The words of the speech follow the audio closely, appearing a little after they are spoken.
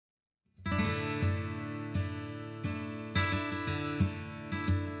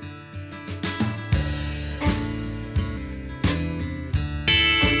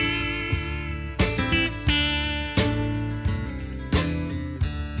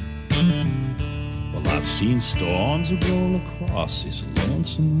I've seen storms that roll across this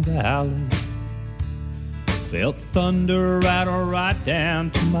lonesome valley. Felt thunder rattle right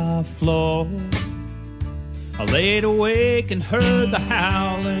down to my floor. I laid awake and heard the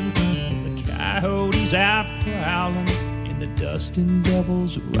howling of the coyotes out prowling, and the dusting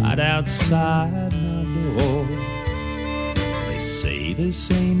devils right outside my door. They say this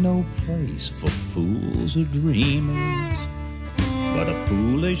ain't no place for fools or dreamers, but a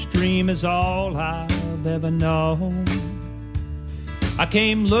foolish dream is all I've ever known. I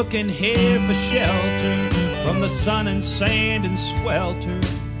came looking here for shelter from the sun and sand and swelter,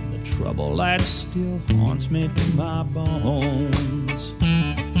 and the trouble that still haunts me to my bones.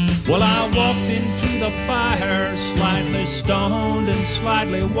 Well, I walked into the fire, slightly stoned and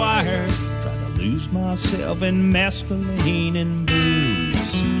slightly wired, trying to lose myself in mescaline and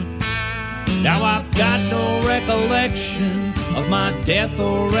booze. Now I've got no recollection of my death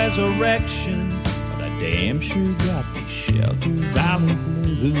or resurrection, but I damn sure got the Shelter Valley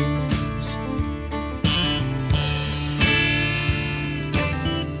blues.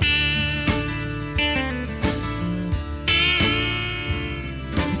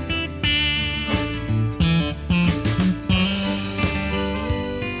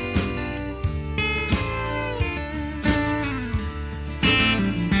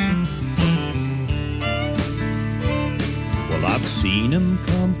 Seen him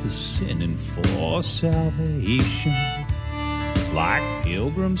come for sin and for salvation, like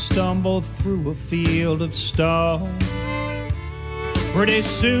pilgrims stumble through a field of stone. Pretty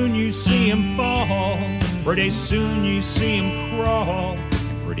soon you see him fall, pretty soon you see him crawl,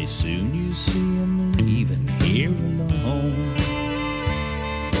 and pretty soon you see him leaving here alone.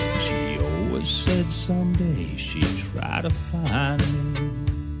 She always said someday she'd try to find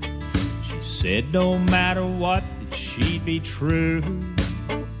me. She said no matter what she'd be true,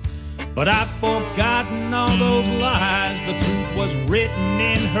 but I've forgotten all those lies. The truth was written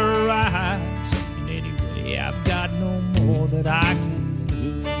in her eyes, and anyway I've got no more that I can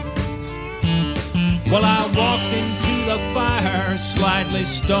lose. Well, I walked into the fire, slightly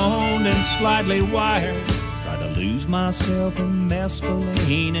stoned and slightly wired, tried to lose myself in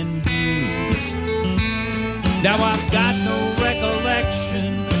mescaline and booze. Now I've got no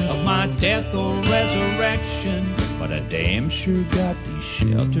recollection of my death or resurrection, but I damn sure got these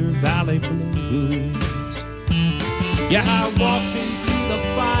Shelter Valley blues. Yeah, I walked into the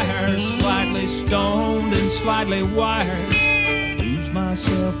fire, slightly stoned and slightly wired, I lose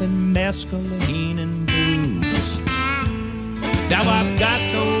myself in mescaline and booze. Now I've got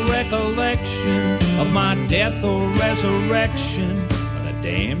no recollection of my death or resurrection, but I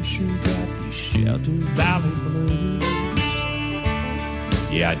damn sure got these Shelter Valley blues.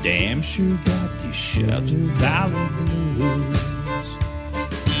 Yeah, I damn sure got these Shelter Valley blues.